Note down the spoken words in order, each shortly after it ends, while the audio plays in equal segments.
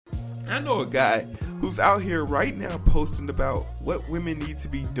I know a guy who's out here right now posting about what women need to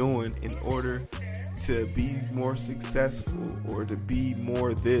be doing in order to be more successful or to be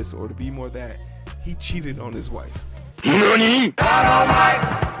more this or to be more that. He cheated on his wife. NANI? Dynamite!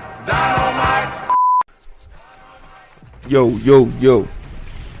 Yo.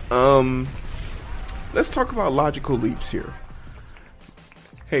 Let's talk about logical leaps here.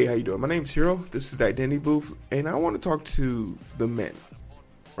 Hey, how you doing? My name's Hero. This is the Identity Booth, and I want to talk to the men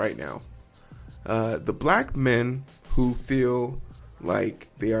right now. The black men who feel like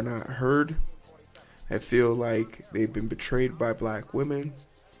they are not heard, that feel like they've been betrayed by black women,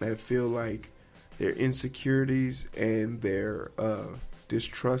 that feel like their insecurities and their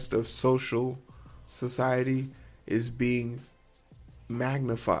distrust of society is being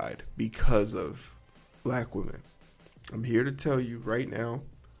magnified because of black women. I'm here to tell you right now,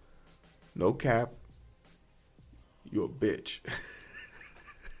 no cap, you're a bitch.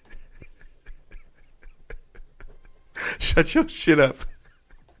 Shut your shit up.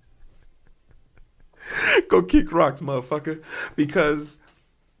 Go kick rocks, motherfucker. Because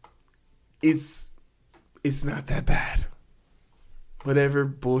it's not that bad. Whatever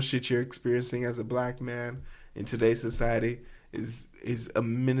bullshit you're experiencing as a black man in today's society is a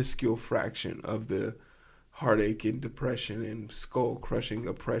minuscule fraction of the heartache and depression and skull-crushing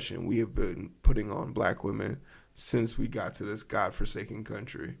oppression we have been putting on black women since we got to this godforsaken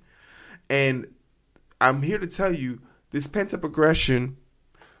country. And I'm here to tell you, this pent-up aggression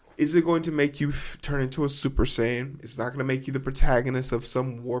isn't going to make you turn into a Super Saiyan. It's not going to make you the protagonist of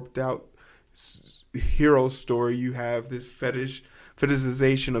some warped-out hero story. You have this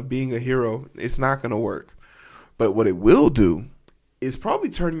fetishization of being a hero. It's not going to work. But what it will do is probably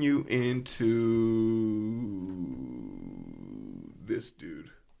turn you into this dude.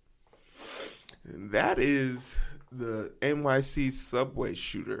 And that is the NYC subway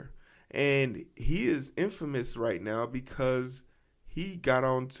shooter. And he is infamous right now because he got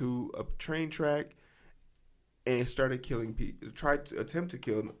onto a train track and started killing people, tried to attempt to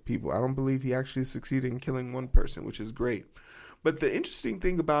kill people. I don't believe he actually succeeded in killing one person, which is great. But the interesting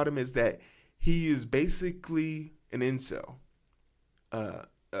thing about him is that he is basically an incel.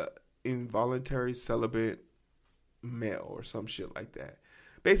 Involuntary celibate male or some shit like that.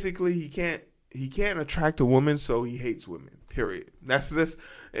 Basically, he can't attract a woman, so he hates women. Period. That's this.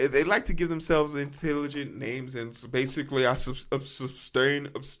 They like to give themselves intelligent names, and so basically, I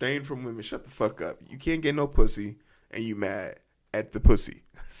abstain from women. Shut the fuck up. You can't get no pussy, and you mad at the pussy.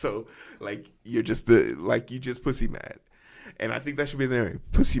 So you just pussy mad, and I think that should be their name.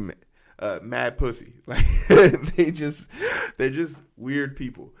 Pussy mad. Mad pussy. Like they're just weird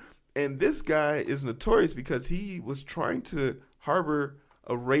people. And this guy is notorious because he was trying to harbor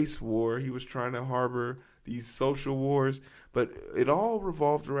a race war. He was trying to harbor these social wars, but it all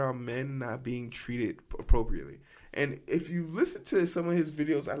revolved around men not being treated appropriately. And if you listen to some of his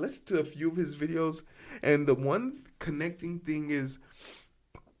videos, I listened to a few of his videos, and the one connecting thing is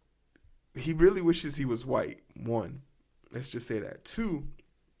he really wishes he was white. One, let's just say that. Two,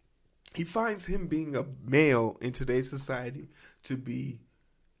 he finds him being a male in today's society to be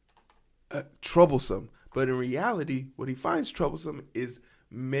troublesome. But in reality, what he finds troublesome is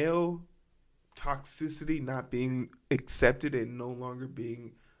male toxicity not being accepted and no longer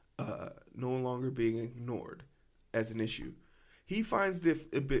being ignored as an issue. He finds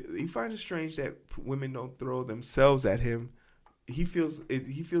it strange that women don't throw themselves at him. He feels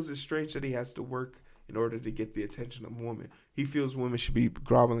it's strange that he has to work in order to get the attention of a woman. He feels women should be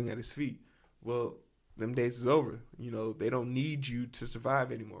groveling at his feet. Well, them days is over. They don't need you to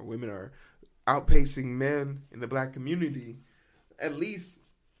survive anymore. Women are outpacing men in the black community, at least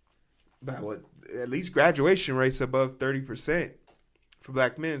graduation rates above 30% for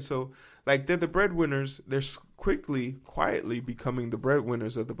black men. So, they're the breadwinners. They're quietly becoming the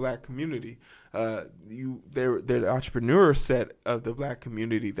breadwinners of the black community. They're the entrepreneur set of the black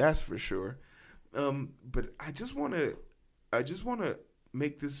community. That's for sure. But I just want to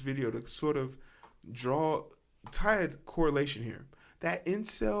make this video to sort of tie a correlation here. That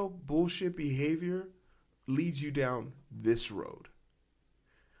incel bullshit behavior leads you down this road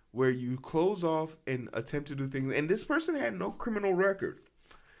where you close off and attempt to do things. And this person had no criminal record.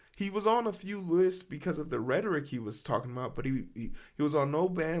 He was on a few lists because of the rhetoric he was talking about, but he was on no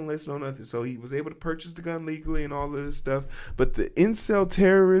ban list, no nothing. So he was able to purchase the gun legally and all of this stuff. But the incel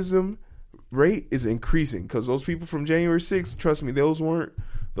terrorism rate is increasing because those people from January 6th, trust me, those weren't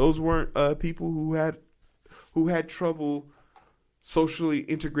people who had trouble socially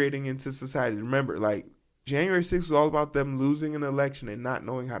integrating into society. Remember, January 6th was all about them losing an election and not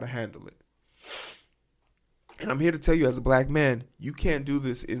knowing how to handle it. And I'm here to tell you, as a black man, you can't do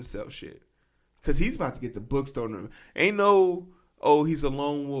this incel shit. Because he's about to get the books thrown at him. Ain't no, oh, he's a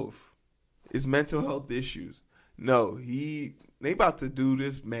lone wolf. It's mental health issues. No, they about to do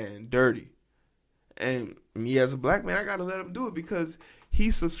this man dirty. And me as a black man, I got to let him do it because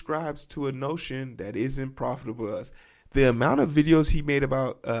he subscribes to a notion that isn't profitable to us. The amount of videos he made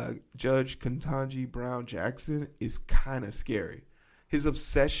about Judge Ketanji Brown Jackson is kind of scary. His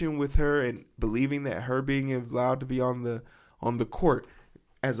obsession with her and believing that her being allowed to be on the court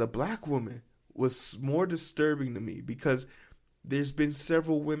as a black woman was more disturbing to me because there's been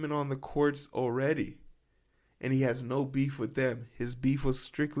several women on the courts already, and he has no beef with them. His beef was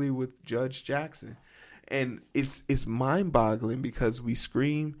strictly with Judge Jackson. And it's mind-boggling because we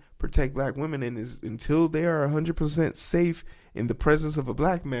scream protect black women, and until they are 100% safe in the presence of a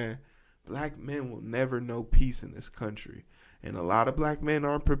black man, black men will never know peace in this country. And a lot of black men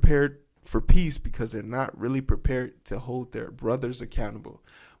aren't prepared for peace because they're not really prepared to hold their brothers accountable.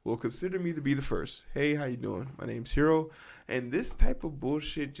 Well, consider me to be the first. Hey, how you doing? My name's Hero, and this type of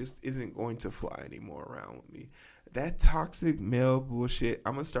bullshit just isn't going to fly anymore around with me. That toxic male bullshit,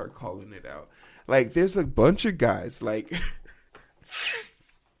 I'm going to start calling it out. Like, there's a bunch of guys, like,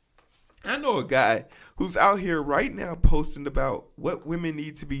 I know a guy who's out here right now posting about what women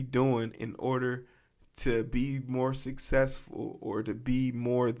need to be doing in order to be more successful or to be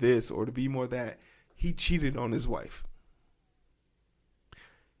more this or to be more that. He cheated on his wife.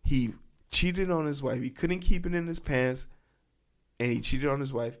 He cheated on his wife. He couldn't keep it in his pants, and he cheated on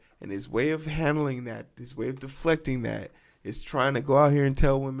his wife. And his way of handling that, his way of deflecting that, is trying to go out here and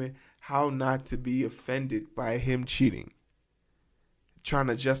tell women how not to be offended by him cheating. Trying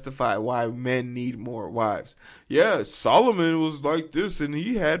to justify why men need more wives. Yeah, Solomon was like this, and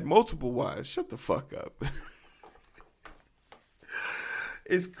he had multiple wives. Shut the fuck up.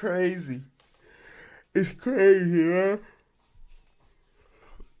 It's crazy. It's crazy, man.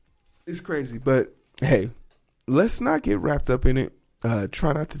 It's crazy, but hey, let's not get wrapped up in it.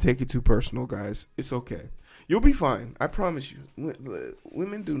 Try not to take it too personal, guys. It's okay. You'll be fine. I promise you.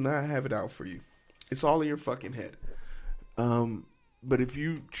 Women do not have it out for you. It's all in your fucking head. But if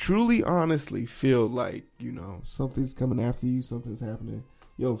you truly, honestly feel like, something's coming after you, something's happening,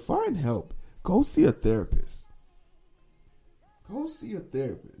 find help. Go see a therapist. Go see a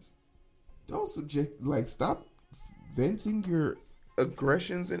therapist. Don't stop venting your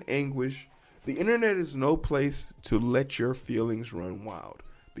aggressions and anguish. The internet is no place to let your feelings run wild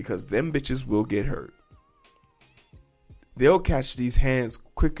because them bitches will get hurt. They'll catch these hands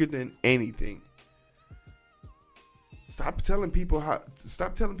quicker than anything. Stop telling people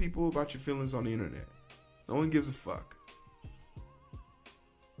about your feelings on the internet. No one gives a fuck.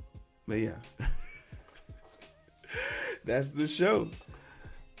 But yeah. That's the show.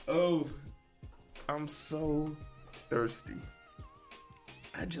 Oh, I'm so thirsty.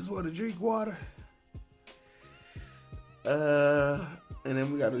 I just want to drink water. And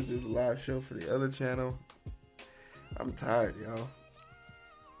then we got to do the live show for the other channel. I'm tired, y'all.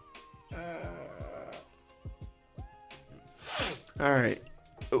 All right.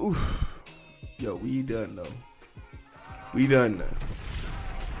 Oof. Yo, we done though. We done now.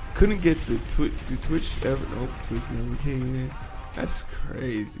 Couldn't get the Twitch ever. Nope, Twitch never came in. That's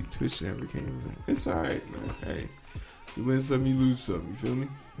crazy. Twitch never came in. It's all right, man. Hey, you win some, you lose some. You feel me?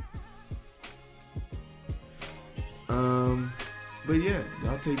 But yeah,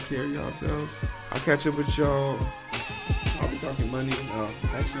 y'all take care of yourselves. I'll catch up with y'all. I'll be talking Monday.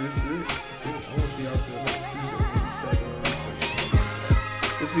 Actually, this is it. I want to see y'all till next Tuesday.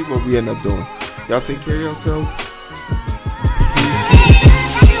 We'll see what we end up doing. Y'all take care of yourselves.